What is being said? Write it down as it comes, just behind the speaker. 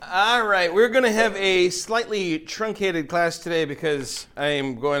All right, we're going to have a slightly truncated class today because I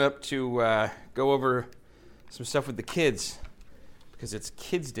am going up to go over some stuff with the kids because it's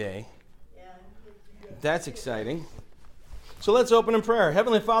Kids Day. That's exciting. So let's open in prayer.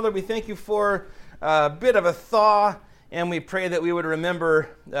 Heavenly Father, we thank you for a bit of a thaw, and we pray that we would remember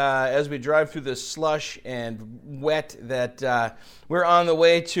as we drive through the slush and wet that we're on the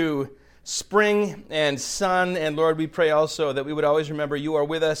way to spring and sun. And Lord, we pray also that we would always remember you are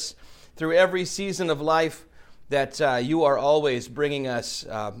with us through every season of life, that you are always bringing us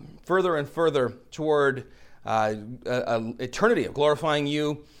further and further toward eternity of glorifying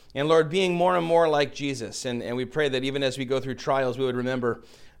you. And Lord, being more and more like Jesus. And we pray that even as we go through trials, we would remember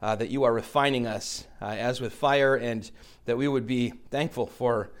that you are refining us as with fire, and that we would be thankful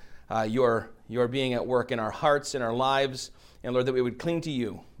for your being at work in our hearts, in our lives. And Lord, that we would cling to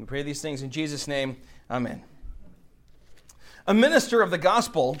you. We pray these things in Jesus' name. Amen. A minister of the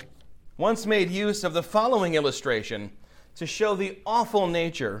gospel once made use of the following illustration to show the awful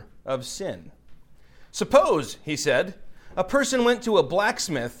nature of sin. Suppose, he said, a person went to a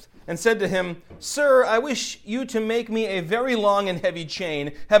blacksmith and said to him, "Sir, I wish you to make me a very long and heavy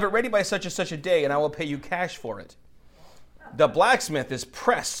chain. Have it ready by such and such a day, and I will pay you cash for it." The blacksmith is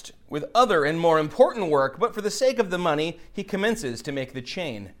pressed with other and more important work, but for the sake of the money, he commences to make the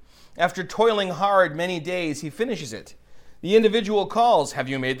chain. After toiling hard many days, he finishes it. The individual calls, "Have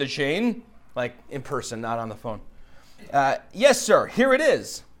you made the chain?" Like in person, not on the phone. "Yes, sir, here it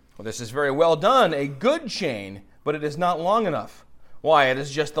is." "Well, this is very well done, a good chain, but it is not long enough." "Why, it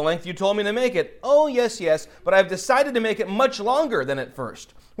is just the length you told me to make it." "Oh, yes, but I've decided to make it much longer than at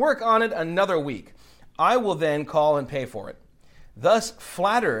first. Work on it another week. I will then call and pay for it." Thus,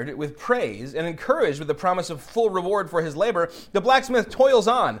 flattered with praise and encouraged with the promise of full reward for his labor, the blacksmith toils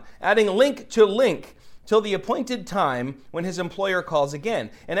on, adding link to link, till the appointed time when his employer calls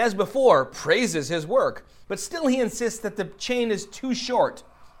again, and as before, praises his work. But still he insists that the chain is too short.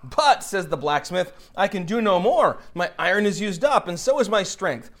 "But," says the blacksmith, "I can do no more. My iron is used up, and so is my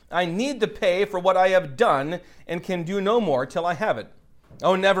strength. I need to pay for what I have done, and can do no more till I have it."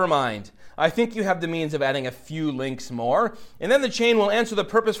 "Oh, never mind. I think you have the means of adding a few links more, and then the chain will answer the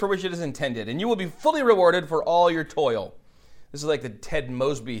purpose for which it is intended, and you will be fully rewarded for all your toil." This is like the Ted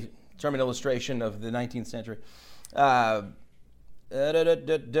Mosby German illustration of the 19th century. Skipping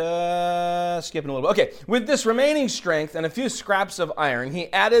a little bit. Okay, with this remaining strength and a few scraps of iron,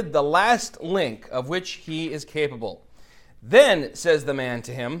 he added the last link of which he is capable. "Then," says the man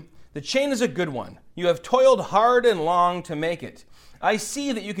to him, "the chain is a good one. You have toiled hard and long to make it. I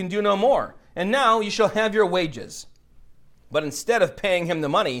see that you can do no more, and now you shall have your wages." But instead of paying him the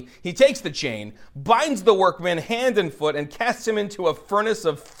money, he takes the chain, binds the workman hand and foot, and casts him into a furnace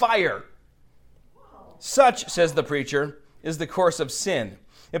of fire. "Such," says the preacher, "is the course of sin.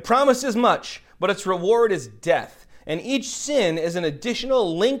 It promises much, but its reward is death. And each sin is an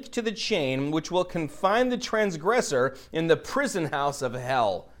additional link to the chain which will confine the transgressor in the prison house of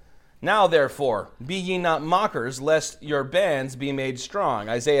hell. Now, therefore, be ye not mockers, lest your bands be made strong."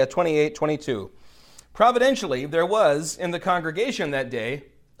 Isaiah 28:22. Providentially, there was in the congregation that day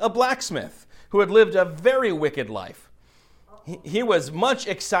a blacksmith who had lived a very wicked life. He was much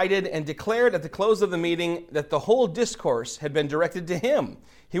excited and declared at the close of the meeting that the whole discourse had been directed to him.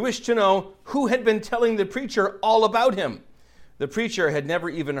 He wished to know who had been telling the preacher all about him. The preacher had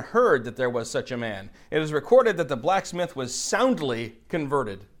never even heard that there was such a man. It is recorded that the blacksmith was soundly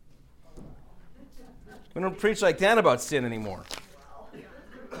converted. We don't preach like that about sin anymore.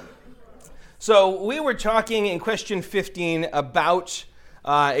 So we were talking in question 15 about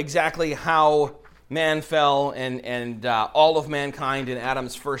exactly how man fell and all of mankind in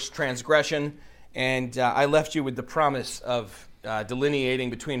Adam's first transgression. And I left you with the promise of delineating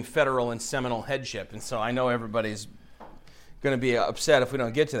between federal and seminal headship. And so I know everybody's going to be upset if we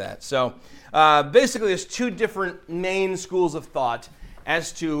don't get to that. So basically there's two different main schools of thought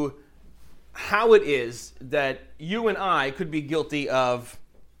as to how it is that you and I could be guilty of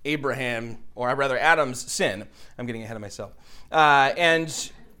Adam's sin. I'm getting ahead of myself.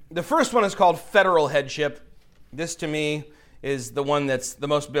 And the first one is called federal headship. This, to me, is the one that's the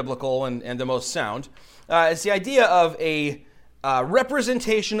most biblical and the most sound. It's the idea of a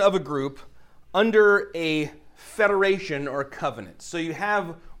representation of a group under a federation or covenant. So you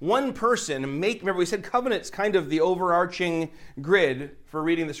have one person remember we said covenant's kind of the overarching grid for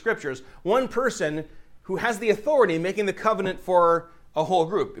reading the scriptures. One person who has the authority making the covenant for a whole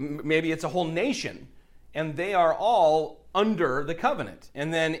group. Maybe it's a whole nation, and they are all under the covenant.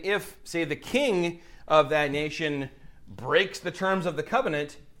 And then if, say, the king of that nation breaks the terms of the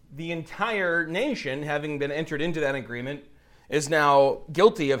covenant, the entire nation, having been entered into that agreement, is now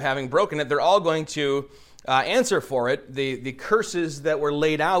guilty of having broken it. They're all going to answer for it. The curses that were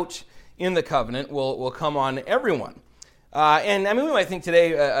laid out in the covenant will come on everyone. And I mean, we might think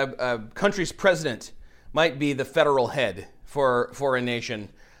today a country's president might be the federal head for a nation,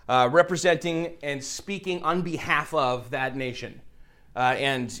 representing and speaking on behalf of that nation,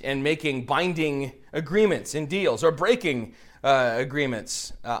 and making binding agreements and deals, or breaking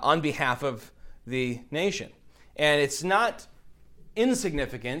agreements on behalf of the nation. And it's not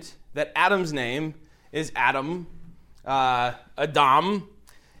insignificant that Adam's name is Adam, Adam,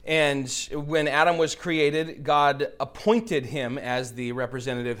 and when Adam was created, God appointed him as the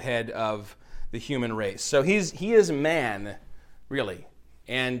representative head of the human race. So he is man, really.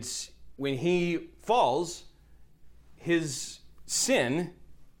 And when he falls, his sin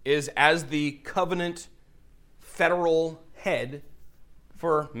is as the covenant federal head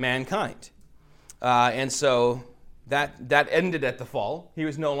for mankind. And so that ended at the fall. He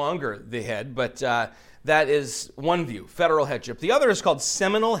was no longer the head, but that is one view, federal headship. The other is called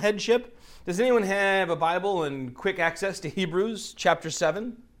seminal headship. Does anyone have a Bible and quick access to Hebrews chapter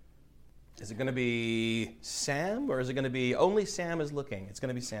 7? Is it going to be Sam, or is it going to be only Sam is looking? It's going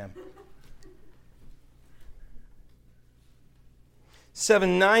to be Sam.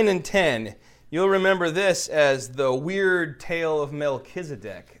 7, 9, and 10. You'll remember this as the weird tale of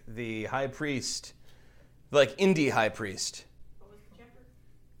Melchizedek, the high priest, like indie high priest. What was the chapter?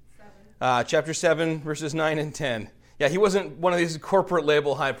 7. Chapter 7, verses 9 and 10. Yeah, he wasn't one of these corporate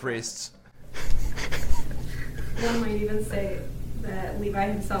label high priests. One might even say that Levi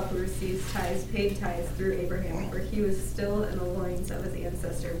himself, who receives tithes, paid tithes through Abraham, for he was still in the loins of his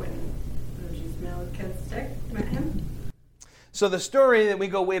ancestor when Melchizedek met him. So the story that we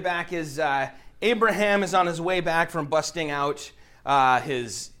go way back is Abraham is on his way back from busting out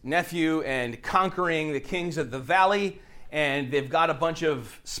his nephew and conquering the kings of the valley, and they've got a bunch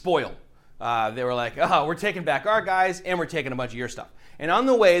of spoil. They were like, oh, we're taking back our guys, and we're taking a bunch of your stuff. And on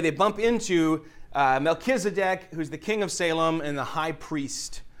the way, they bump into Melchizedek, who's the king of Salem and the high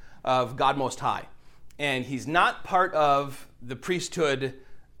priest of God Most High. And he's not part of the priesthood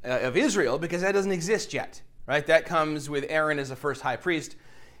of Israel because that doesn't exist yet, right? That comes with Aaron as the first high priest.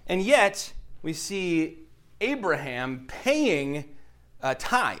 And yet, we see Abraham paying a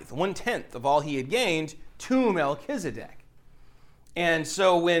tithe, 1/10 of all he had gained, to Melchizedek. And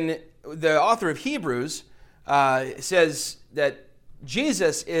so when the author of Hebrews says that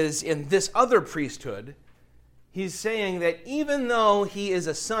Jesus is in this other priesthood, he's saying that even though he is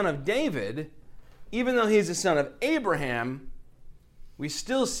a son of David, even though he's a son of Abraham, we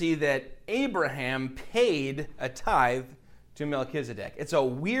still see that Abraham paid a tithe to Melchizedek. It's a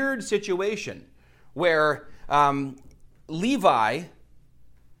weird situation where Levi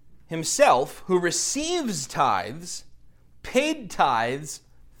himself, who receives tithes, paid tithes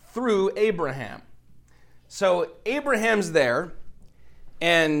through Abraham. So Abraham's there,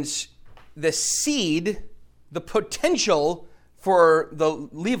 and the seed, the potential for the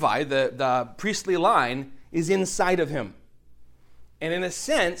Levi, the priestly line, is inside of him. And in a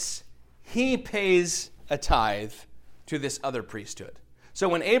sense, he pays a tithe to this other priesthood. So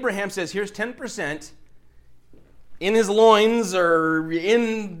when Abraham says, here's 10%, in his loins or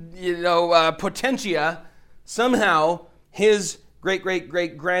in, potentia, somehow his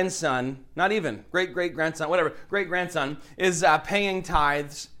great-great-great-grandson, not even great-great-grandson, whatever, great-grandson, is paying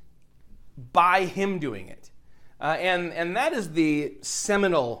tithes by him doing it. And that is the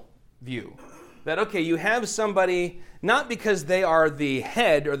seminal view. That, okay, you have somebody, not because they are the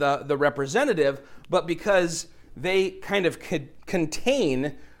head or the representative, but because they kind of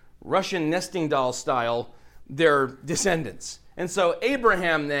contain, Russian nesting doll style, their descendants. And so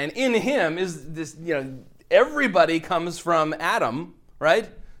Abraham then, in him, is this, everybody comes from Adam, right?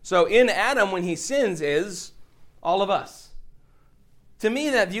 So in Adam, when he sins, is all of us. To me,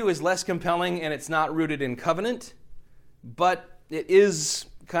 that view is less compelling, and it's not rooted in covenant, but it is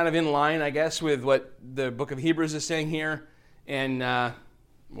kind of in line, I guess, with what the book of Hebrews is saying here, and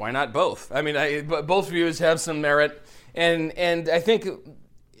why not both? I mean, both views have some merit, and I think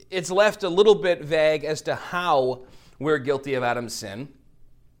it's left a little bit vague as to how we're guilty of Adam's sin,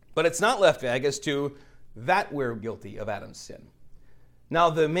 but it's not left vague as to that we're guilty of Adam's sin. Now,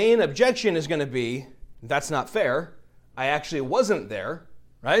 the main objection is going to be, that's not fair. I actually wasn't there,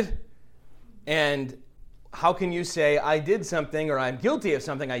 right? And how can you say I did something, or I'm guilty of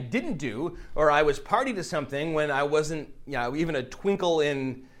something I didn't do, or I was party to something when I wasn't, even a twinkle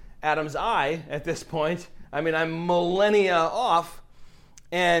in Adam's eye at this point? I mean, I'm millennia off.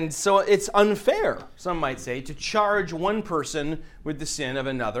 And so it's unfair, some might say, to charge one person with the sin of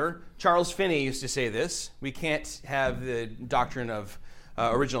another. Charles Finney used to say this: we can't have the doctrine of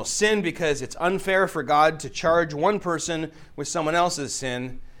original sin because it's unfair for God to charge one person with someone else's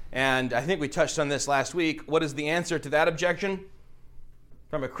sin. And I think we touched on this last week. What is the answer to that objection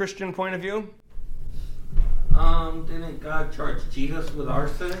from a Christian point of view? Didn't God charge Jesus with our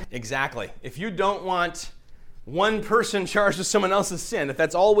sin? Exactly. If you don't want one person charged with someone else's sin, if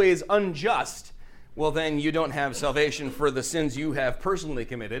that's always unjust, well, then you don't have salvation for the sins you have personally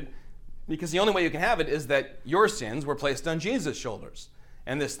committed, because the only way you can have it is that your sins were placed on Jesus' shoulders.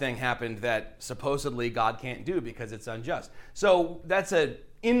 And this thing happened that supposedly God can't do because it's unjust. So that's an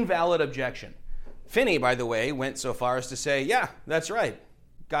invalid objection. Finney, by the way, went so far as to say, yeah, that's right.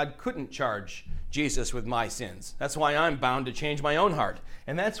 God couldn't charge Jesus with my sins. That's why I'm bound to change my own heart.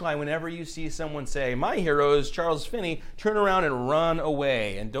 And that's why whenever you see someone say, my hero is Charles Finney, turn around and run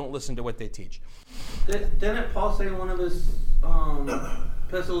away and don't listen to what they teach. Didn't Paul say in one of his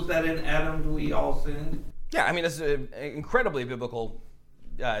epistles that in Adam we all sinned? Yeah, I mean, it's an incredibly biblical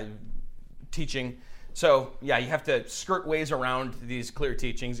teaching. So, yeah, you have to skirt ways around these clear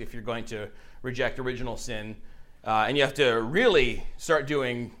teachings if you're going to reject original sin. And you have to really start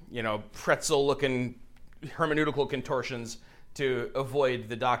doing, pretzel-looking hermeneutical contortions to avoid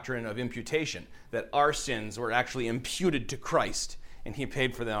the doctrine of imputation, that our sins were actually imputed to Christ, and he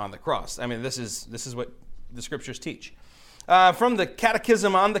paid for them on the cross. I mean, this is what the scriptures teach. From the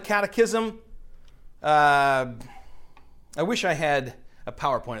Catechism on the Catechism, I wish I had a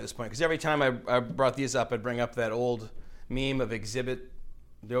PowerPoint at this point, because every time I brought these up, I'd bring up that old meme of Exhibit,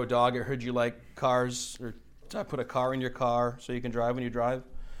 the old dog, I heard you like cars, or I put a car in your car so you can drive when you drive.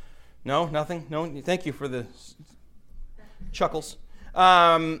 No, nothing? No, thank you for the chuckles.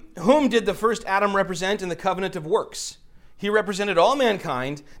 Whom did the first Adam represent in the covenant of works? He represented all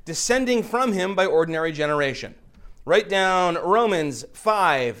mankind, descending from him by ordinary generation. Write down Romans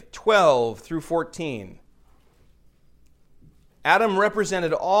 5:12 through 14. Adam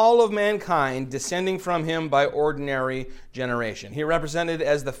represented all of mankind, descending from him by ordinary generation. He represented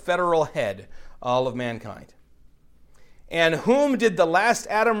as the federal head all of mankind. And whom did the last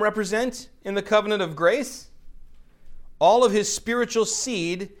Adam represent in the covenant of grace? All of his spiritual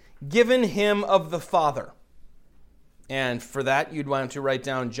seed given him of the Father. And for that, you'd want to write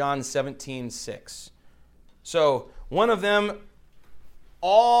down John 17:6. So one of them,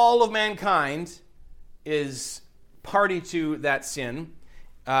 all of mankind is party to that sin,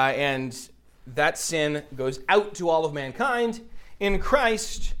 and that sin goes out to all of mankind. In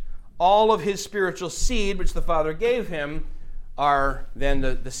Christ, all of his spiritual seed, which the Father gave him, are then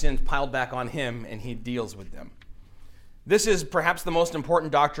the sins piled back on him, and he deals with them. This is perhaps the most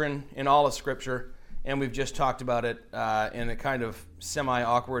important doctrine in all of Scripture, and we've just talked about it in a kind of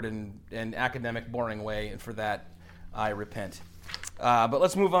semi-awkward and academic, boring way, and for that, I repent. But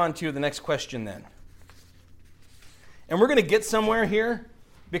let's move on to the next question then. And we're going to get somewhere here,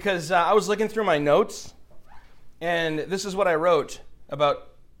 because I was looking through my notes, and this is what I wrote about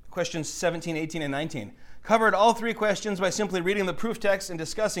questions 17, 18, and 19. Covered all three questions by simply reading the proof text and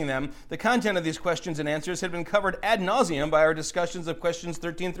discussing them. The content of these questions and answers had been covered ad nauseum by our discussions of questions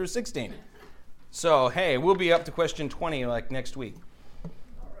 13 through 16. So, hey, we'll be up to question 20 like next week.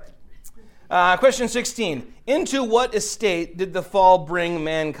 Question 16. Into what estate did the fall bring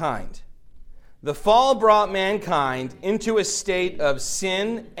mankind? The fall brought mankind into a state of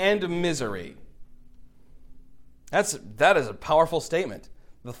sin and misery. That is a powerful statement.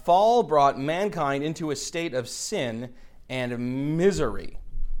 The fall brought mankind into a state of sin and misery.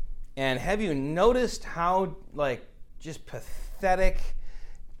 And have you noticed how, just pathetic,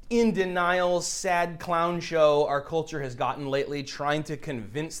 in denial, sad clown show our culture has gotten lately, trying to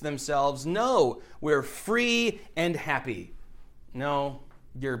convince themselves, no, we're free and happy. No,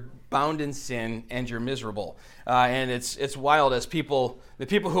 you're bound in sin and you're miserable. And it's wild as the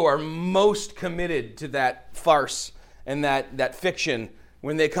people who are most committed to that farce and that fiction,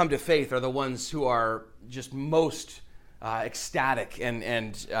 when they come to faith, are the ones who are just most ecstatic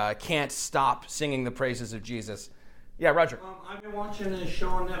and can't stop singing the praises of Jesus. Yeah, Roger. I've been watching a show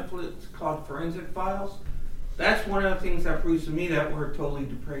on Netflix called Forensic Files. That's one of the things that proves to me that we're totally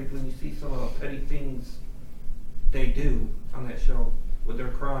depraved when you see some of the petty things they do on that show with their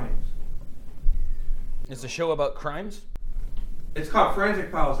crimes. It's a show about crimes? It's called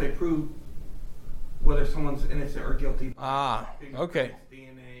Forensic Files. They prove whether someone's innocent or guilty. Okay.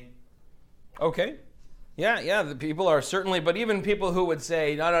 DNA. Okay. Yeah, the people are certainly, but even people who would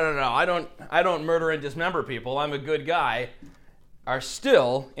say, no, I don't murder and dismember people, I'm a good guy, are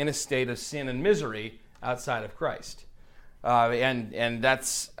still in a state of sin and misery outside of Christ. And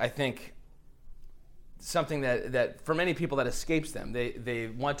that's, I think, something that for many people that escapes them.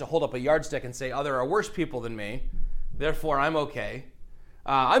 They want to hold up a yardstick and say, oh, there are worse people than me, therefore I'm okay.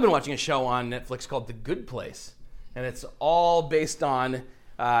 I've been watching a show on Netflix called The Good Place, and it's all based on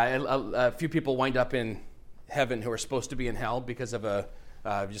a few people wind up in heaven who are supposed to be in hell because of a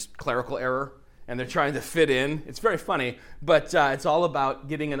just clerical error, and they're trying to fit in. It's very funny, but it's all about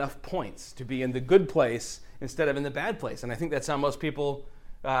getting enough points to be in the good place instead of in the bad place. And I think that's how most people,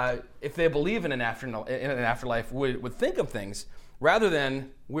 if they believe in an afterlife, would think of things, rather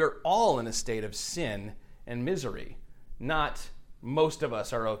than we're all in a state of sin and misery. Not most of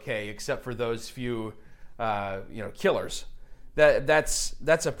us are okay, except for those few, killers.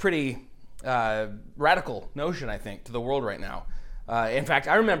 That's a pretty radical notion, I think, to the world right now. In fact,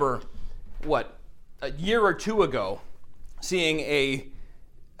 I remember, a year or two ago, seeing a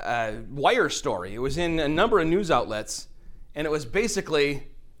wire story. It was in a number of news outlets, and it was basically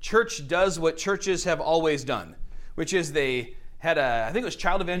church does what churches have always done, which is they had I think it was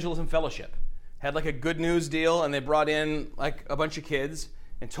Child Evangelism Fellowship, had like a good news deal, and they brought in like a bunch of kids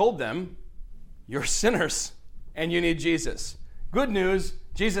and told them, you're sinners and you need Jesus. Good news,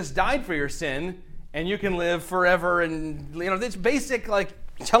 Jesus died for your sin and you can live forever. And it's basic, like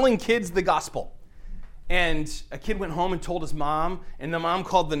telling kids the gospel. And a kid went home and told his mom, and the mom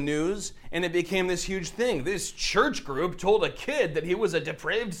called the news, and it became this huge thing. This church group told a kid that he was a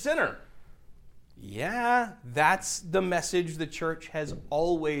depraved sinner. Yeah, that's the message the church has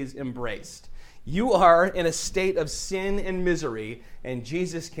always embraced. You are in a state of sin and misery, and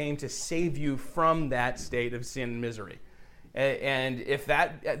Jesus came to save you from that state of sin and misery. And if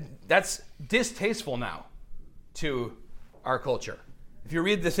that's distasteful now to our culture. If you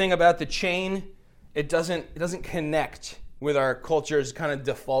read the thing about the chain, it doesn't connect with our culture's kind of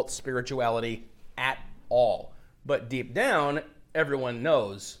default spirituality at all. But deep down, everyone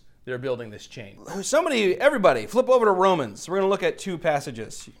knows they're building this chain. Everybody, flip over to Romans. We're going to look at two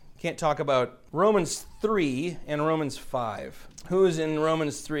passages. Can't talk about Romans 3 and Romans 5. Who is in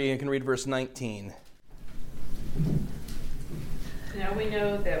Romans 3 and can read verse 19? Now we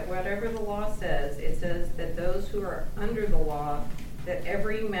know that whatever the law says, it says that those who are under the law, that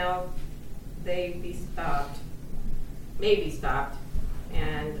every mouth may be stopped,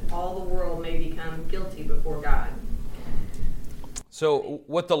 and all the world may become guilty before God. So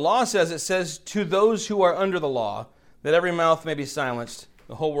what the law says, it says to those who are under the law, that every mouth may be silenced,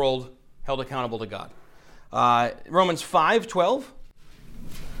 the whole world held accountable to God. Romans 5:12.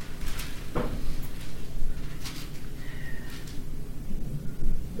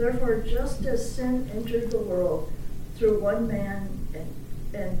 Therefore, just as sin entered the world through one man,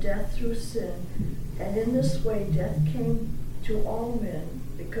 and death through sin, and in this way death came to all men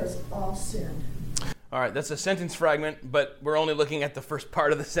because all sinned. All right, that's a sentence fragment, but we're only looking at the first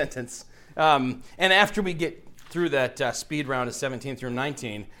part of the sentence. And after we get through that speed round of 17 through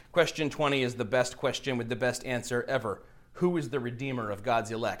 19, question 20 is the best question with the best answer ever. Who is the Redeemer of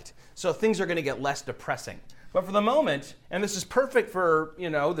God's elect? So things are going to get less depressing. But for the moment, and this is perfect for,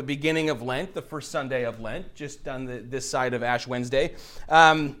 the beginning of Lent, the first Sunday of Lent, just on this side of Ash Wednesday,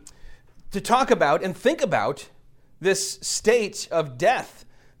 to talk about and think about this state of death,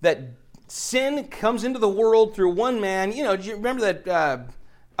 that sin comes into the world through one man. Do you remember that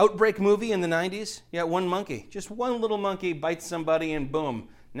Outbreak movie in the 90s? Yeah, one monkey. Just one little monkey bites somebody and boom.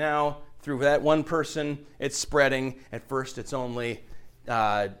 Now, through that one person, it's spreading. At first, it's only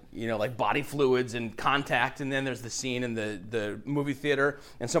like body fluids and contact, and then there's the scene in the movie theater,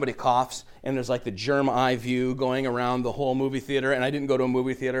 and somebody coughs, and there's like the germ eye view going around the whole movie theater, and I didn't go to a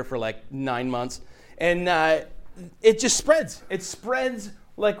movie theater for like 9 months, and it just spreads. It spreads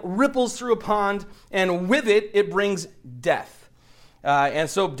like ripples through a pond, and with it, it brings death. And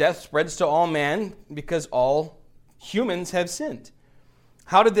so death spreads to all man because all humans have sinned.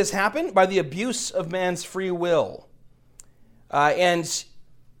 How did this happen? By the abuse of man's free will. And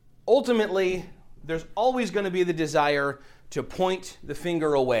ultimately, there's always going to be the desire to point the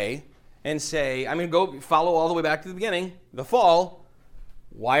finger away and say, I'm going to go follow all the way back to the beginning, the fall.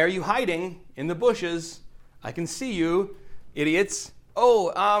 Why are you hiding in the bushes? I can see you, idiots.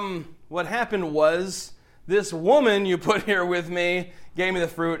 What happened was this woman you put here with me gave me the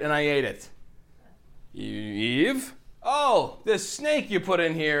fruit and I ate it. Eve? This snake you put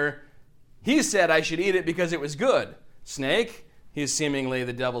in here, he said I should eat it because it was good. Snake, he's seemingly,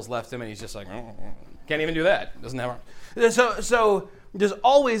 the devil's left him and he's just like, can't even do that. Doesn't have. So there's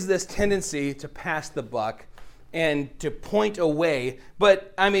always this tendency to pass the buck and to point away.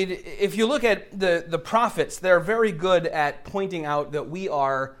 But I mean, if you look at the prophets, they're very good at pointing out that we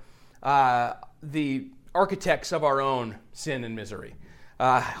are the architects of our own sin and misery.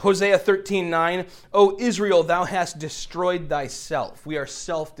 Hosea 13:9, O Israel, thou hast destroyed thyself. We are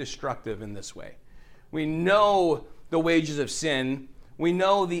self-destructive in this way. We know the wages of sin. We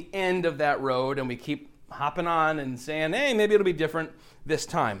know the end of that road, and we keep hopping on and saying, hey, maybe it'll be different this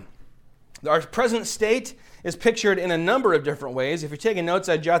time. Our present state is pictured in a number of different ways. If you're taking notes,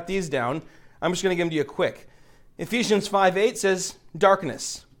 I jot these down. I'm just going to give them to you quick. Ephesians 5:8 says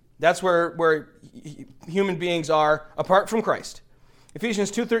darkness. That's where human beings are apart from Christ.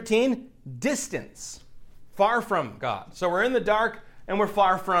 Ephesians 2:13, distance, far from God. So we're in the dark and we're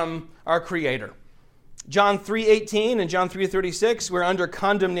far from our Creator. John 3:18 and John 3:36, we're under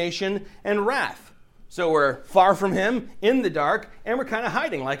condemnation and wrath. So we're far from Him, in the dark, and we're kind of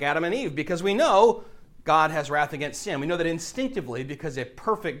hiding like Adam and Eve because we know God has wrath against sin. We know that instinctively because a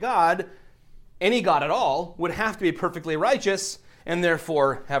perfect God, any God at all, would have to be perfectly righteous and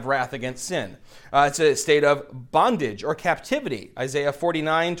therefore have wrath against sin. It's a state of bondage or captivity. Isaiah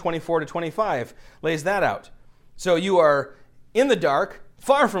 49:24-25 lays that out. So you are in the dark,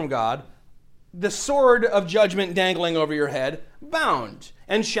 far from God, the sword of judgment dangling over your head, bound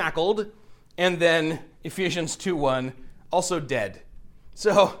and shackled, and then Ephesians 2:1, also dead.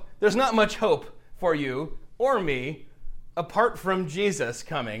 So there's not much hope for you or me apart from Jesus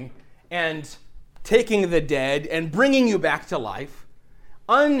coming and taking the dead and bringing you back to life,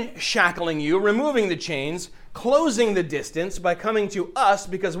 unshackling you, removing the chains, closing the distance by coming to us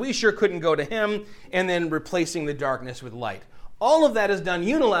because we sure couldn't go to Him, and then replacing the darkness with light. All of that is done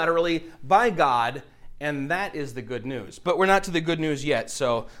unilaterally by God, and that is the good news. But we're not to the good news yet,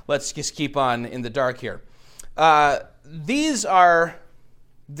 so let's just keep on in the dark here. These are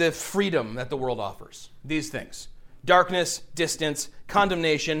the freedom that the world offers. These things: darkness, distance,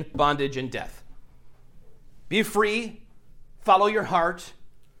 condemnation, bondage, and death. Be free, follow your heart,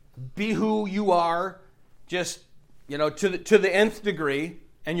 be who you are, just, to the nth degree,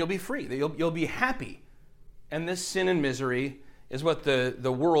 and you'll be free. You'll be happy. And this sin and misery is what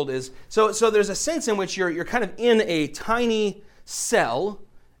the world is. So there's a sense in which you're kind of in a tiny cell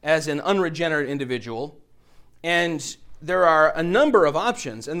as an unregenerate individual, and there are a number of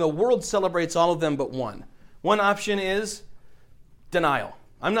options, and the world celebrates all of them but one. One option is denial.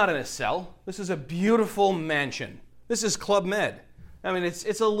 I'm not in a cell. This is a beautiful mansion. This is Club Med. I mean,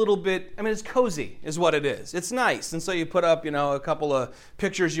 it's a little bit, it's cozy is what it is. It's nice. And so you put up, a couple of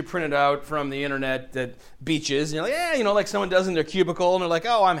pictures you printed out from the internet at beaches. And you're like, like someone does in their cubicle. And they're like,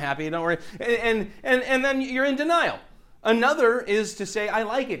 oh, I'm happy, don't worry. And then you're in denial. Another is to say, I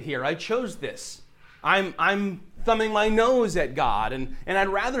like it here. I chose this. I'm thumbing my nose at God. And I'd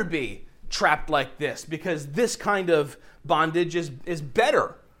rather be trapped like this because this kind of bondage is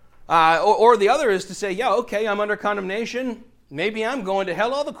better. Or the other is to say, yeah, okay, I'm under condemnation. Maybe I'm going to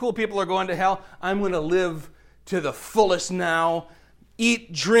hell. All the cool people are going to hell. I'm going to live to the fullest now.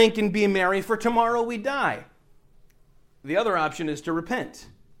 Eat, drink, and be merry, for tomorrow we die. The other option is to repent.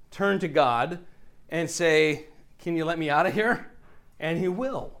 Turn to God and say, can you let me out of here? And He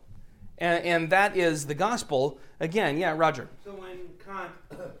will. And that is the gospel. Again, yeah, Roger. So when Kant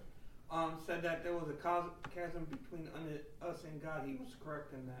said that there was a chasm between us and God, he was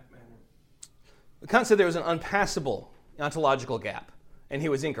correct in that manner. Kant said there was an unpassable ontological gap, and he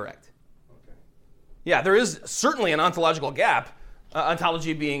was incorrect. Okay. Yeah, there is certainly an ontological gap,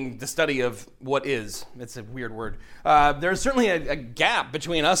 ontology being the study of what is. It's a weird word. There's certainly a gap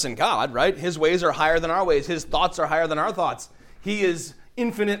between us and God, right? His ways are higher than our ways. His thoughts are higher than our thoughts. He is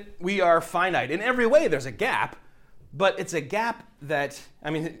infinite. We are finite. In every way, there's a gap, but it's a gap that,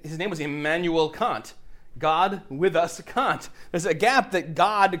 his name was Immanuel Kant. God with us, Kant. There's a gap that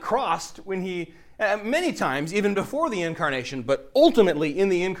God crossed when He, many times, even before the incarnation, but ultimately in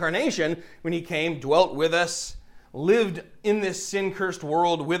the incarnation, when He came, dwelt with us, lived in this sin-cursed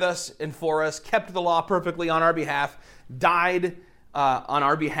world with us and for us, kept the law perfectly on our behalf, died on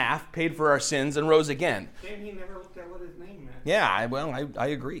our behalf, paid for our sins, and rose again. Damn, he never looked at what his name meant. Yeah, I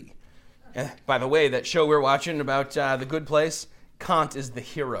agree. By the way, that show we're watching about The Good Place, Kant is the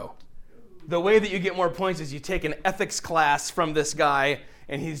hero. The way that you get more points is you take an ethics class from this guy,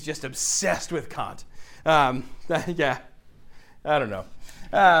 and he's just obsessed with Kant. Yeah, I don't know.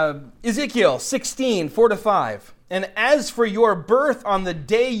 Ezekiel 16:4-5. And as for your birth, on the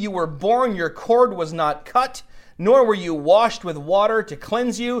day you were born, your cord was not cut, nor were you washed with water to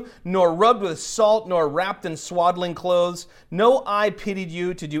cleanse you, nor rubbed with salt, nor wrapped in swaddling clothes. No eye pitied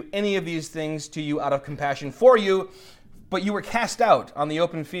you to do any of these things to you out of compassion for you, but you were cast out on the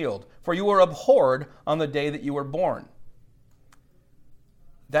open field, for you were abhorred on the day that you were born.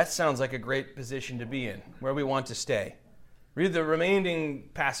 That sounds like a great position to be in, where we want to stay. Read the remaining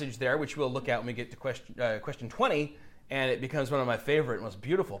passage there, which we'll look at when we get to question 20, and it becomes one of my favorite, most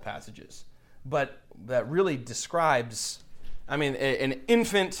beautiful passages. But that really describes, an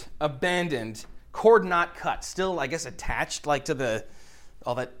infant abandoned, cord not cut, still, I guess, attached like to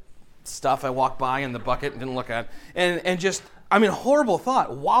all that stuff I walked by in the bucket and didn't look at. And just, horrible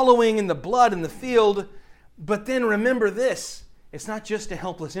thought, wallowing in the blood in the field. But then remember this, it's not just a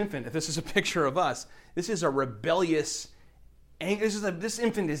helpless infant. If this is a picture of us, this is a rebellious, this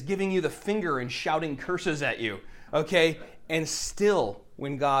infant is giving you the finger and shouting curses at you, okay? And still,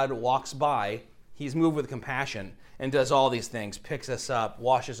 when God walks by, he's moved with compassion and does all these things, picks us up,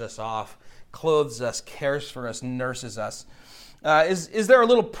 washes us off, clothes us, cares for us, nurses us. Is there a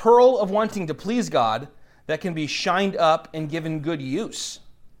little pearl of wanting to please God that can be shined up and given good use?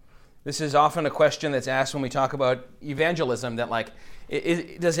 This is often a question that's asked when we talk about evangelism, that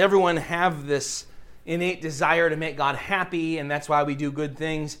does everyone have this innate desire to make God happy, and that's why we do good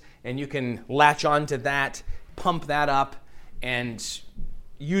things, and you can latch on to that, pump that up, and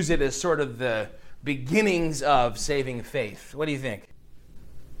use it as sort of the beginnings of saving faith. What do you think?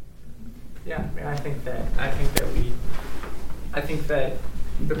 Yeah, I think that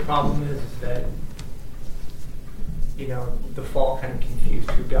the problem is that, the fall kind of confused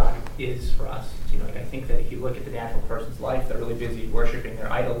who God is for us. I think that if you look at the natural person's life, they're really busy worshiping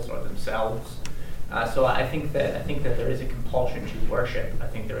their idols or themselves. So I think that there is a compulsion to worship. I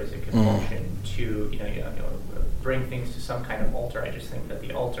think there is a compulsion to bring things to some kind of altar. I just think that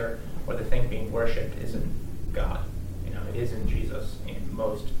the altar or the thing being worshipped isn't God. It isn't Jesus in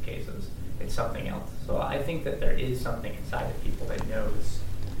most cases. It's something else. So I think that there is something inside of people that knows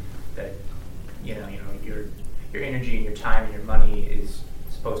that your energy and your time and your money is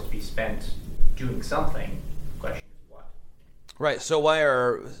supposed to be spent doing something. The question is what? Right. So why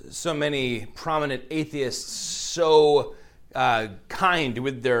are so many prominent atheists so kind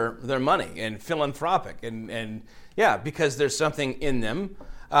with their money and philanthropic? And because there's something in them.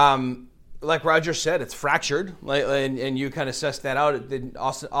 Like Roger said, it's fractured, and you kind of suss that out. It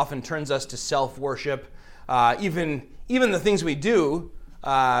often turns us to self-worship. Even the things we do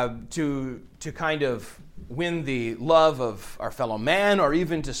to kind of win the love of our fellow man, or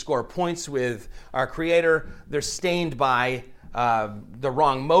even to score points with our Creator, they're stained by the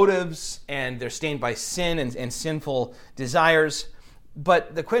wrong motives, and they're stained by sin and sinful desires.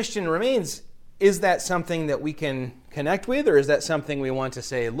 But the question remains, is that something that we can connect with, or is that something we want to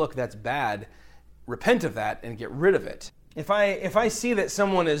say, look, that's bad, repent of that, and get rid of it? If I see that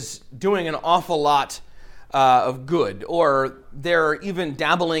someone is doing an awful lot of good, or they're even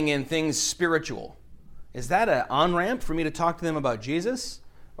dabbling in things spiritual, is that an on-ramp for me to talk to them about Jesus?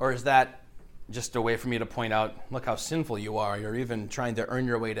 Or is that just a way for me to point out, look how sinful you are, you're even trying to earn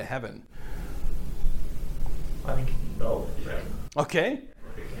your way to heaven? I think both, right? Okay.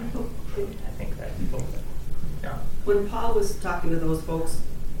 I think that's both. Yeah. When Paul was talking to those folks,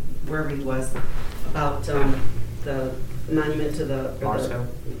 wherever he was, about the monument to the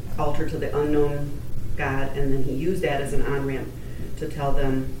altar to the unknown God, and then he used that as an on-ramp to tell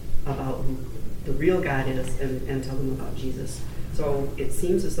them about who the real God is and tell them about Jesus. So it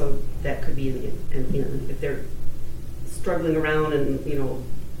seems as though that could be if they're struggling around and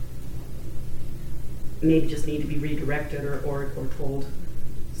maybe just need to be redirected or told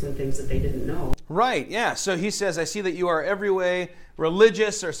some things that they didn't know. Right, yeah. So he says, I see that you are every way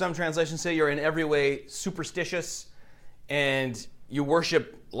religious, or some translations say you're in every way superstitious, and you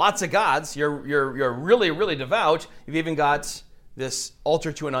worship lots of gods. You're really, really devout. You've even got this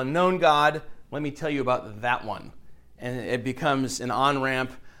altar to an unknown God. Let me tell you about that one. And it becomes an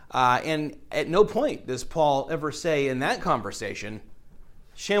on-ramp. And at no point does Paul ever say in that conversation,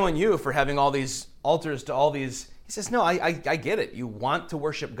 shame on you for having all these altars to all these. He says, no, I get it. You want to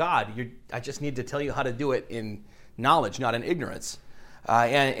worship God. I just need to tell you how to do it in knowledge, not in ignorance.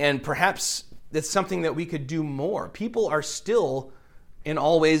 And perhaps it's something that we could do more. People are still in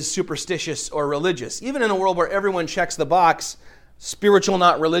all ways superstitious or religious. Even in a world where everyone checks the box, spiritual,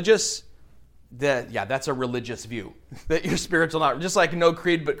 not religious, that's a religious view. That you're spiritual, not just like no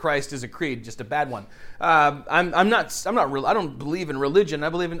creed but Christ is a creed, just a bad one. I don't believe in religion. I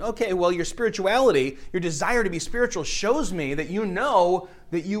believe in your spirituality, your desire to be spiritual shows me that you know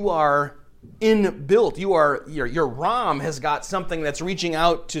that you are inbuilt. Your ROM has got something that's reaching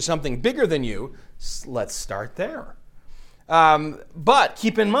out to something bigger than you. Let's start there. But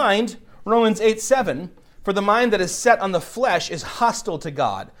keep in mind Romans 8:7. For the mind that is set on the flesh is hostile to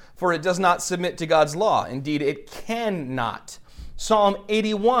God, for it does not submit to God's law. Indeed, it cannot. Psalm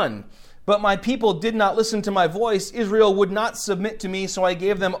 81. But my people did not listen to my voice. Israel would not submit to me, so I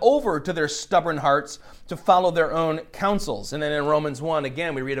gave them over to their stubborn hearts to follow their own counsels. And then in Romans 1,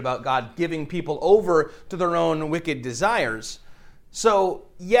 again, we read about God giving people over to their own wicked desires. So,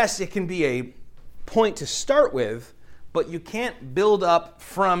 yes, it can be a point to start with, but you can't build up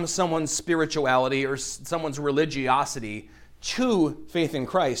from someone's spirituality or someone's religiosity to faith in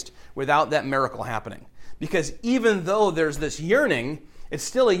Christ without that miracle happening. Because even though there's this yearning, it's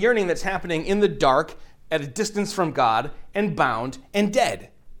still a yearning that's happening in the dark, at a distance from God, and bound and dead.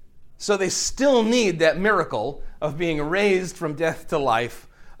 So they still need that miracle of being raised from death to life,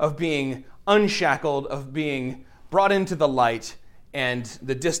 of being unshackled, of being brought into the light, and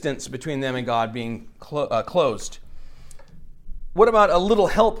the distance between them and God being closed. What about a little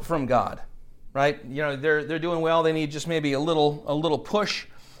help from God? Right? You know, they're doing well. They need just maybe a little push.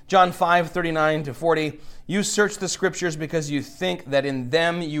 John 5:39-40. You search the scriptures because you think that in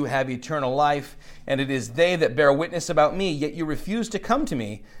them you have eternal life, and it is they that bear witness about me, yet you refuse to come to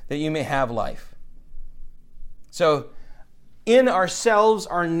me that you may have life. So, in ourselves,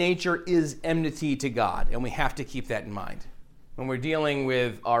 our nature is enmity to God, and we have to keep that in mind. When we're dealing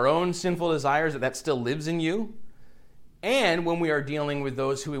with our own sinful desires, that still lives in you, and when we are dealing with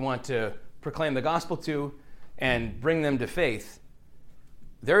those who we want to proclaim the gospel to and bring them to faith,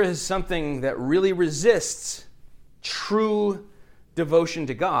 there is something that really resists true devotion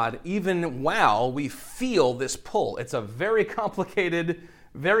to God, even while we feel this pull. It's a very complicated,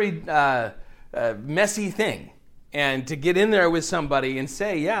 very messy thing. And to get in there with somebody and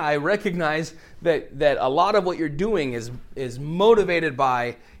say, yeah, I recognize that a lot of what you're doing is motivated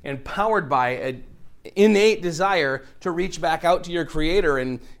by and powered by an innate desire to reach back out to your Creator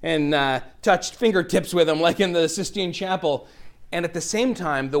and touch fingertips with Him, like in the Sistine Chapel. And at the same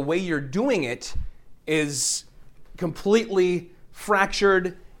time, the way you're doing it is completely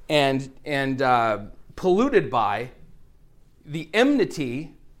fractured and polluted by the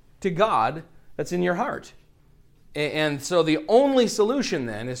enmity to God that's in your heart. And so the only solution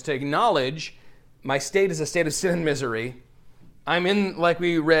then is to acknowledge my state is a state of sin and misery. I'm in, like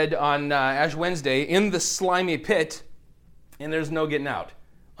we read on Ash Wednesday, in the slimy pit, and there's no getting out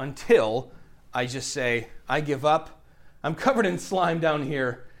until I just say, I give up. I'm covered in slime down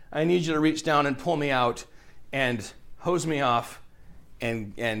here. I need you to reach down and pull me out and hose me off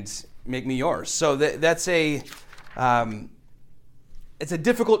and make me yours. So that's it's a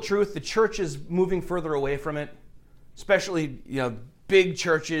difficult truth. The church is moving further away from it. Especially, big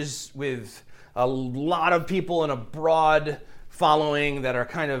churches with a lot of people and a broad following that are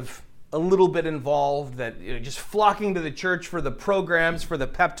kind of a little bit involved, that just flocking to the church for the programs, for the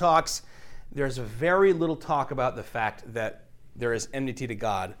pep talks. There's very little talk about the fact that there is enmity to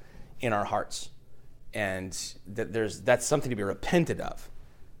God in our hearts, and that that's something to be repented of.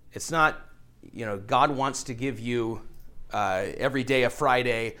 It's not, God wants to give you every day, a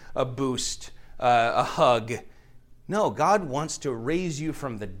Friday, a boost, a hug. No, God wants to raise you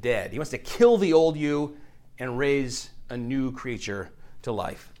from the dead. He wants to kill the old you and raise a new creature to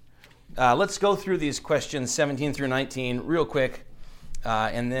life. Let's go through these questions 17 through 19 real quick,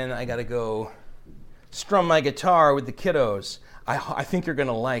 and then I got to go strum my guitar with the kiddos. I think you're going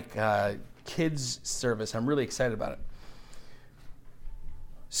to like kids service. I'm really excited about it.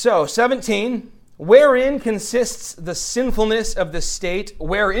 So, 17, wherein consists the sinfulness of the state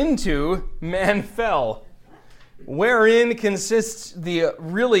whereinto man fell? Wherein consists the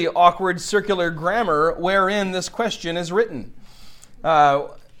really awkward circular grammar wherein this question is written?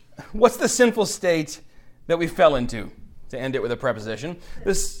 What's the sinful state that we fell into? To end it with a preposition.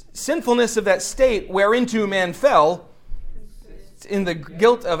 The sinfulness of that state whereinto man fell, in the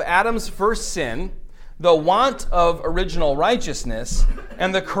guilt of Adam's first sin, the want of original righteousness,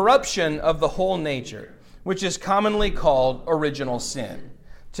 and the corruption of the whole nature, which is commonly called original sin,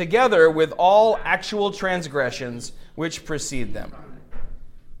 together with all actual transgressions which precede them.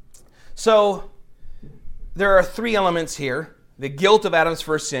 So, there are three elements here. The guilt of Adam's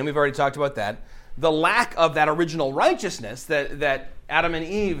first sin, we've already talked about that. The lack of that original righteousness that Adam and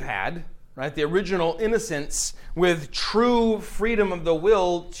Eve had, right? The original innocence with true freedom of the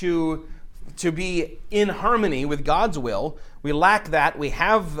will to be in harmony with God's will. We lack that. We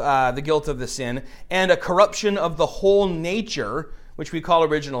have the guilt of the sin and a corruption of the whole nature, which we call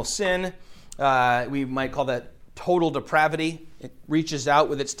original sin. We might call that total depravity. It reaches out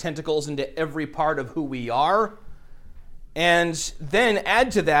with its tentacles into every part of who we are. And then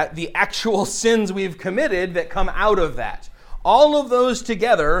add to that the actual sins we've committed that come out of that. All of those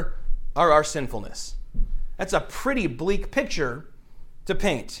together are our sinfulness. That's a pretty bleak picture to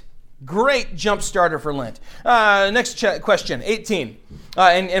paint. Great jump starter for Lent. Next question, 18.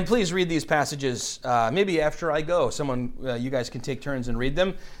 And please read these passages maybe after I go. You guys can take turns and read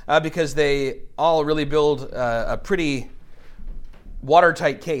them because they all really build a pretty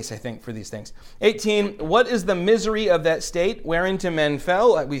watertight case, I think, for these things. 18, what is the misery of that state whereinto men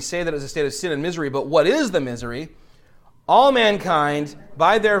fell? We say that it's a state of sin and misery, but what is the misery? All mankind,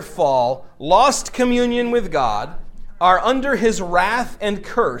 by their fall, lost communion with God, are under his wrath and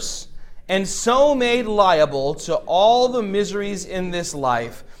curse, and so made liable to all the miseries in this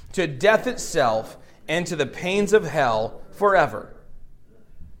life, to death itself, and to the pains of hell forever.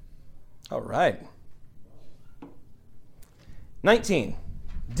 All right. 19.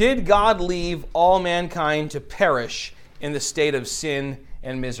 Did God leave all mankind to perish in the state of sin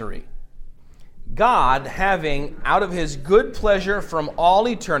and misery? God, having, out of his good pleasure from all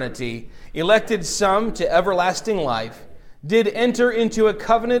eternity, elected some to everlasting life, did enter into a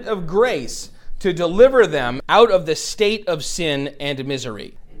covenant of grace to deliver them out of the state of sin and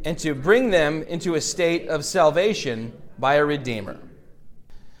misery, and to bring them into a state of salvation by a Redeemer.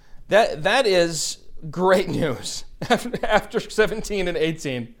 That is great news after 17 and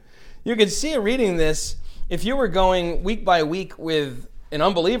 18. You can see reading this, if you were going week by week with an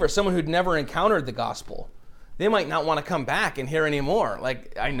unbeliever, someone who'd never encountered the gospel, they might not want to come back and hear any more.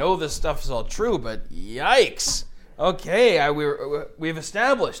 Like, I know this stuff is all true, but yikes. Okay, we've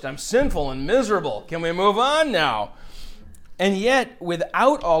established I'm sinful and miserable. Can we move on now? And yet,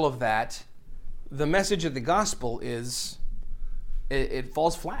 without all of that, the message of the gospel is it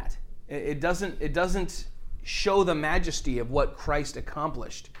falls flat. It doesn't show the majesty of what Christ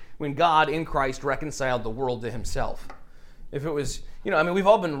accomplished when God in Christ reconciled the world to himself. If it was, we've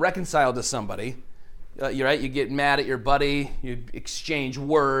all been reconciled to somebody. You're right. You get mad at your buddy. You exchange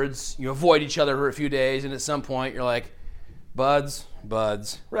words. You avoid each other for a few days, and at some point, you're like, buds,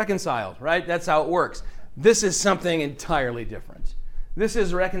 reconciled. Right? That's how it works. This is something entirely different. This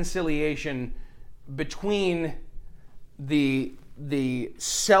is reconciliation between the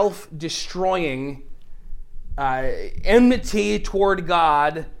self-destroying enmity toward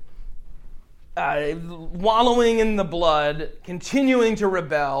God, wallowing in the blood, continuing to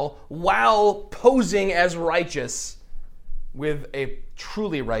rebel while posing as righteous with a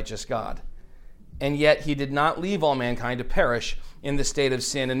truly righteous God. And yet he did not leave all mankind to perish in the state of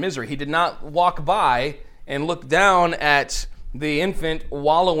sin and misery. He did not walk by and look down at the infant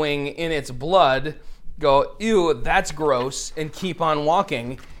wallowing in its blood, go, ew, that's gross, and keep on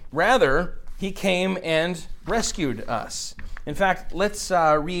walking. Rather, he came and rescued us. In fact, let's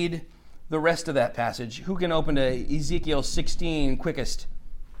read the rest of that passage. Who can open to Ezekiel 16 quickest?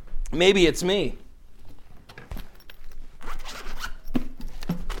 Maybe it's me.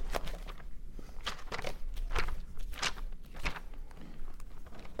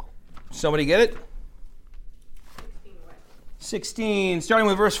 Somebody get it? 16, starting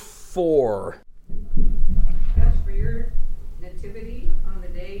with verse 4. As for your nativity on the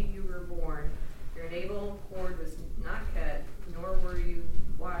day you were born, your navel cord was not cut, nor were you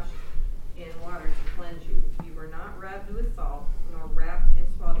washed in water to cleanse you. You were not rubbed with salt, nor wrapped in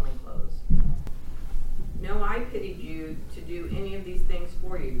swaddling clothes. No, I pitied you to do any of these things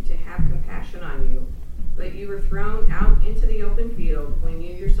for you, to have compassion on you. But you were thrown out into the open field when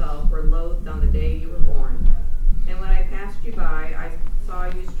you yourself were loathed on the day you were born. And when I passed you by, I saw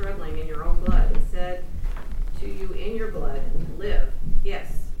you struggling in your own blood, and said to you in your blood, live.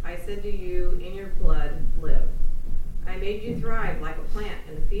 Yes, I said to you in your blood, live. I made you thrive like a plant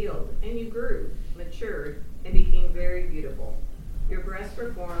in the field, and you grew, matured, and became very beautiful. Your breasts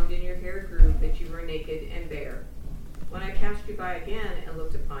were formed, and your hair grew, that you were naked and bare. When I passed you by again and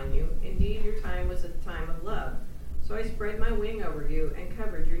looked upon you, indeed your time was a time of love. So I spread my wing over you and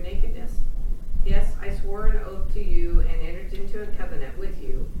covered your nakedness. Yes, I swore an oath to you and entered into a covenant with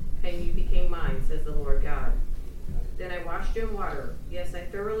you, and you became mine, says the Lord God. Then I washed you in water. Yes, I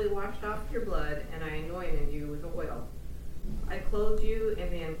thoroughly washed off your blood, and I anointed you with oil. I clothed you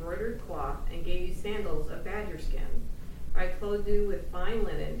in the embroidered cloth and gave you sandals of badger skin. I clothed you with fine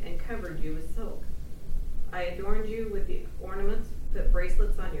linen and covered you with silk. I adorned you with the ornaments, the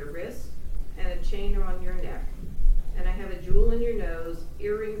bracelets on your wrists, and a chain around your neck. And I have a jewel in your nose,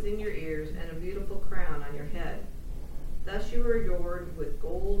 earrings in your ears, and a beautiful crown on your head. Thus you were adorned with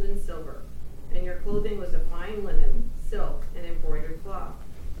gold and silver, and your clothing was of fine linen, silk, and embroidered cloth.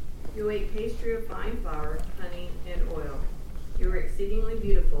 You ate pastry of fine flour, honey, and oil. You were exceedingly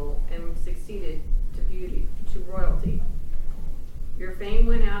beautiful and succeeded to royalty. Your fame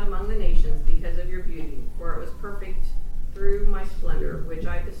went out among the nations because of your beauty, for it was perfect through my splendor, which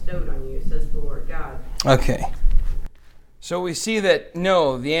I bestowed on you, says the Lord God. Okay. So we see that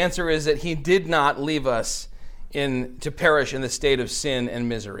no, the answer is that he did not leave us to perish in the state of sin and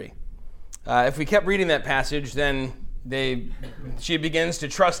misery. If we kept reading that passage, then she begins to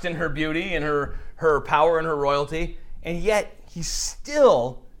trust in her beauty and her power and her royalty, and yet he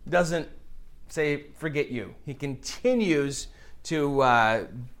still doesn't say, forget you. He continues to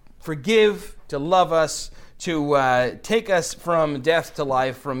forgive, to love us, to take us from death to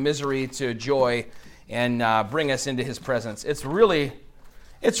life, from misery to joy, and bring us into his presence. It's really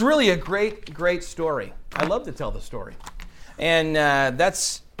a great, great story. I love to tell the story. And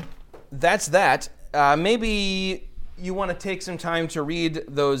that's that. Maybe you want to take some time to read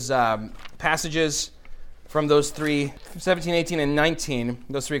those passages from those 3, 17, 18, and 19,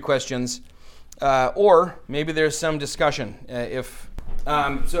 those 3 questions. Or maybe there's some discussion. If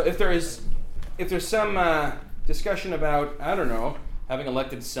there's some discussion about, I don't know, having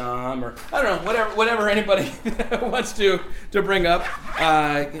elected some, or I don't know, whatever anybody wants to bring up,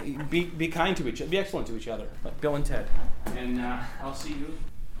 be kind to each other, be excellent to each other, like Bill and Ted. And I'll see you.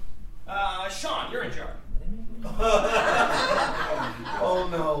 Sean, you're in charge. Oh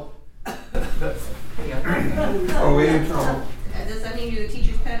no. Are we in trouble? Does that mean you're the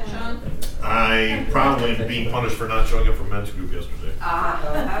teacher's pet, Sean? I probably am being punished for not showing up for men's group yesterday.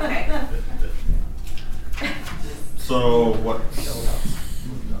 Okay. So what?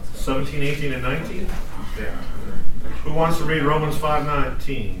 17, 18, and 19? Yeah. Who wants to read Romans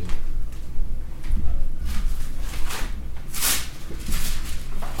 5:19?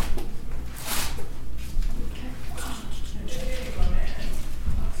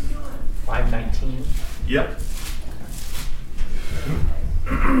 Yep.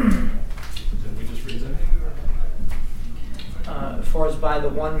 Did we just read that? For as by the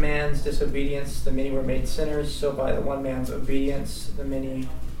one man's disobedience the many were made sinners, so by the one man's obedience the many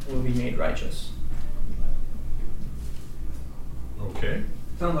will be made righteous. Okay.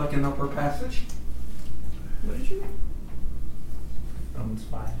 Sounds like an upper passage. What did you read? Romans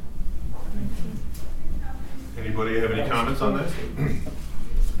 5. Anybody have any comments on that?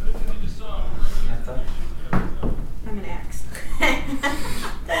 I'm an axe.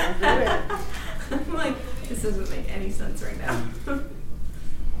 I'm like, this doesn't make any sense right now.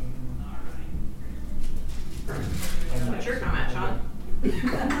 What's your comment, Sean?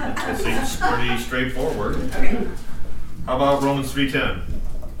 It seems pretty straightforward. Okay. How about Romans 3:10?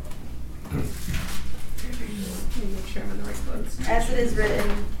 Make sure I'm in the right quotes. As it is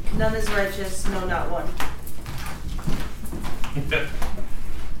written, none is righteous, no, not one.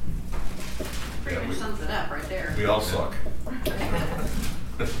 Pretty much sums it up right there. We all suck.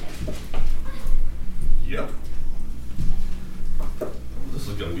 Yep. This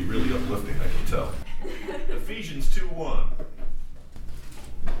is going to be really uplifting, I can tell. Ephesians 2:1.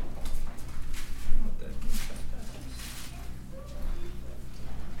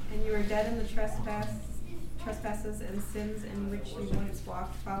 And you were dead in the trespasses and sins in which you once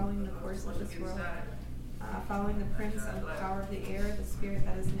walked, following the course of this world, following the prince of the power of the air, the spirit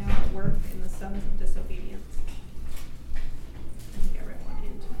that is now at work in the sons of disobedience. I think I read 1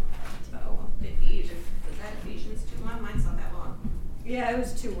 and 2. Oh, well. Ephesians. Was that Ephesians 2:1? Mine's not that long. Yeah, it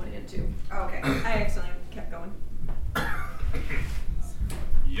was 2, 1 and 2. Oh, okay. I accidentally kept going.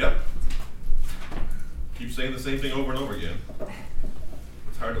 Yep. Keep saying the same thing over and over again.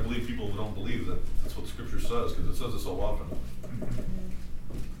 It's hard to believe people don't believe that that's what Scripture says, because it says it so often.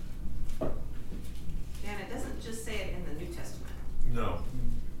 And it doesn't just say it in the New Testament. No.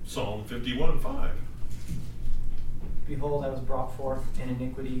 Psalm 51:5. Behold, I was brought forth in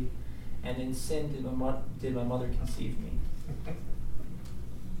iniquity, and in sin did my mother conceive me.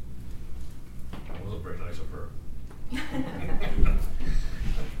 That wasn't very nice of her. I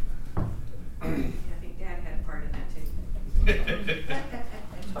think Dad had a part in that too.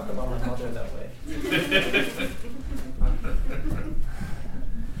 Talk about my mother that way.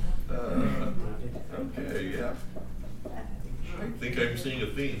 Okay, yeah. I think I'm seeing a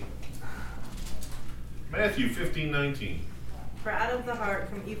theme. Matthew 15:19. For out of the heart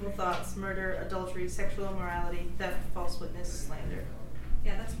come evil thoughts, murder, adultery, sexual immorality, theft, false witness, slander.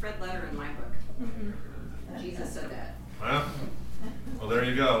 Yeah, that's red letter in my book. Mm-hmm. Jesus said that. Well, there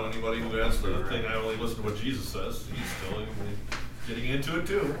you go. Anybody who has the thing, I only listen to what Jesus says, he's still getting into it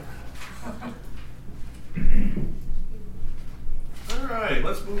too. All right,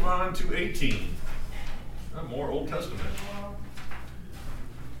 let's move on to 18. More Old Testament.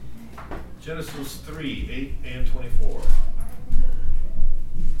 Genesis 3, 8 and 24.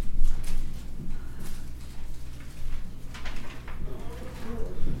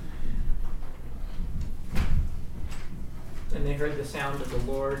 And they heard the sound of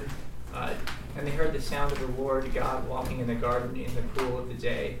the Lord And they heard the sound of the Lord God walking in the garden in the cool of the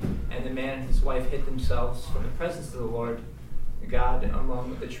day. And the man and his wife hid themselves from the presence of the Lord God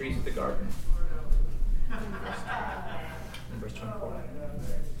among the trees of the garden. In verse 24.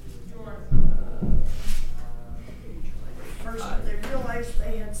 First, they realized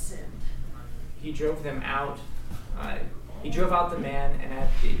they had sinned. He drove them out. He drove out the man, and at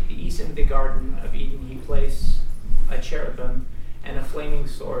the east end of the Garden of Eden he placed a cherubim and a flaming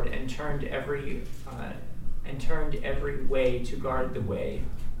sword, and turned every way to guard the way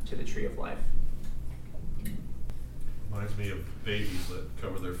to the tree of life. Reminds me of babies that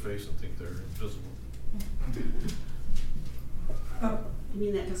cover their face and think they're invisible. Oh, you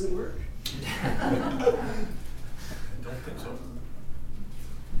mean that doesn't work? I don't think so.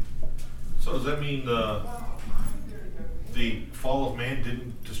 So does that mean the fall of man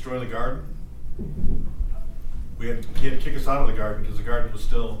didn't destroy the garden? He had to kick us out of the garden because the garden was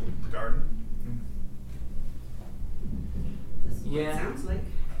still the garden? Yeah. Sounds like.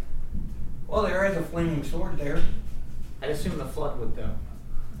 Well, there is a flaming sword there. I'd assume the flood would, though.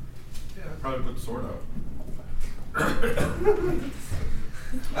 Yeah, I'd probably put the sword out.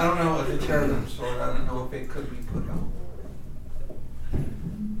 I don't know what the cherubim sword. I don't know if it could be put out.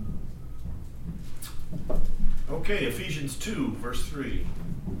 Okay, Ephesians 2, verse 3.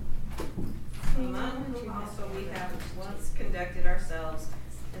 Among whom also we have once conducted ourselves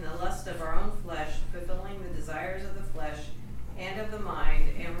in the lust of our own flesh, fulfilling the desires of the flesh and of the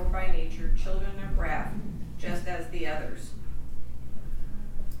mind, and were by nature children of wrath, just as the others.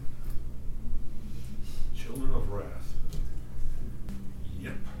 Children of wrath.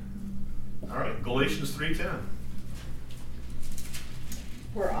 Yep. All right, Galatians 3:10.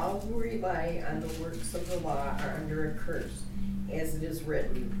 For all who rely on the works of the law are under a curse, as it is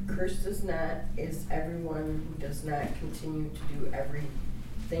written, cursed is everyone who does not continue to do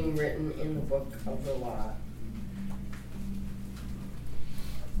everything written in the book of the law.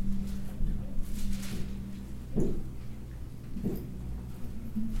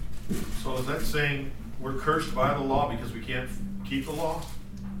 So is that saying we're cursed by the law because we can't keep the law?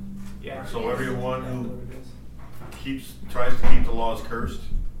 Yeah. So everyone who tries to keep the law is cursed?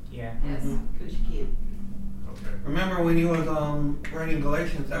 Yeah. Yes, because you can't. Okay. Remember when he was writing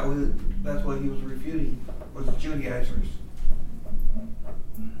Galatians, that's what he was refuting, was the Judaizers.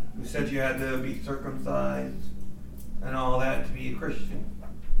 Who said you had to be circumcised and all that to be a Christian.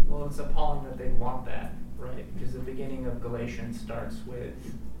 Well, it's appalling that they want that, right? Because the beginning of Galatians starts with,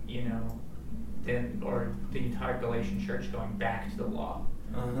 the entire Galatian church going back to the law,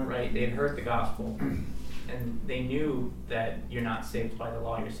 right? They had heard the gospel, and they knew that you're not saved by the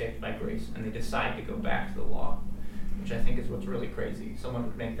law, you're saved by grace, and they decide to go back to the law, which I think is what's really crazy. Someone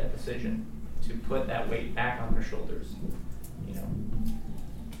would make that decision to put that weight back on their shoulders,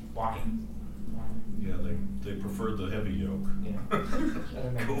 Why? Yeah, they preferred the heavy yoke. Yeah.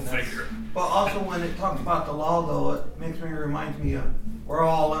 Go figure. But also when it talks about the law, though, it reminds me of we're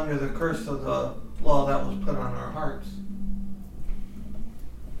all under the curse of the law that was put on our hearts.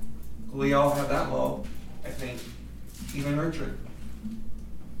 We all have that law, I think. Even Richard.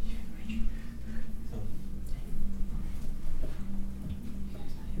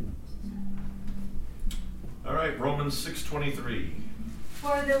 All right, Romans 6:23.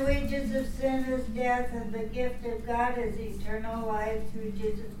 For the wages of sin is death, and the gift of God is eternal life through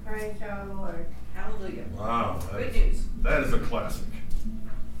Jesus Christ our Lord. Hallelujah. Wow. Good news. That is a classic.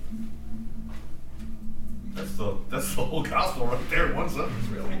 That's the whole gospel right there in one sentence,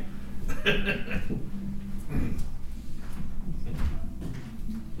 really.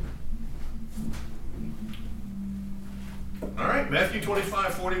 All right, Matthew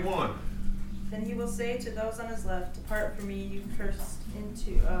 25:41. Then he will say to those on his left, depart from me, you cursed,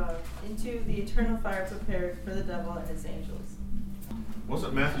 into the eternal fire prepared for the devil and his angels.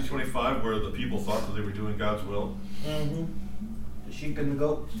 Wasn't Matthew 25 where the people thought that they were doing God's will? Mm-hmm. The sheep and the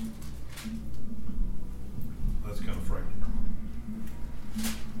goats. That's kind of frightening.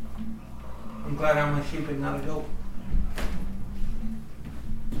 I'm glad I'm a sheep and not a goat.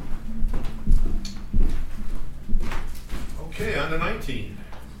 Okay, on to 19.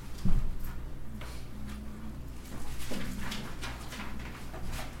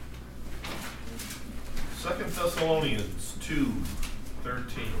 Second Thessalonians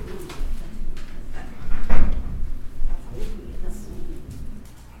 2:13.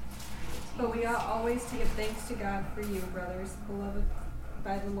 But we ought always to give thanks to God for you, brothers, beloved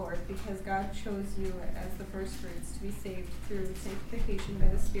by the Lord, because God chose you as the first fruits to be saved through sanctification by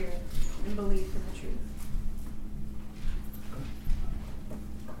the Spirit and belief in the truth.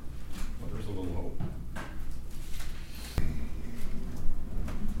 Well, there's a little hope.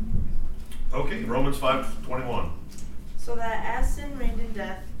 Okay, Romans 5:21. So that as sin reigned in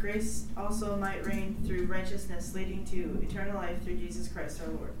death, grace also might reign through righteousness, leading to eternal life through Jesus Christ our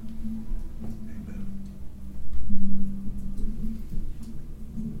Lord. Amen.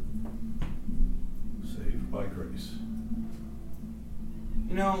 Saved by grace.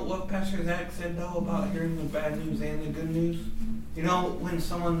 You know what Pastor Zach said though about hearing the bad news and the good news? You know, when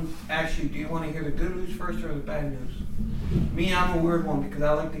someone asks you, do you want to hear the good news first or the bad news? Me, I'm a weird one because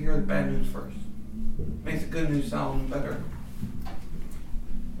I like to hear the bad news first. Makes the good news sound better.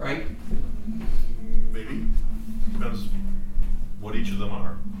 Right? Maybe. Depends what each of them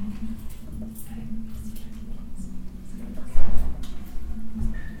are.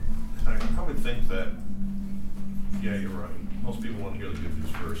 I would think that, yeah, you're right. Most people want to hear the good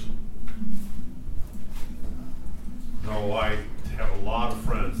news first. No, I have a lot of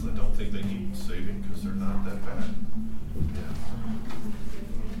friends that don't think they need saving because they're not that bad. Yeah.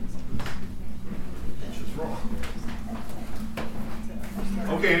 Which is wrong.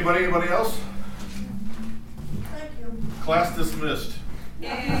 Okay, anybody else? Thank you. Class dismissed.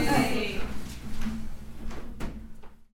 Yay!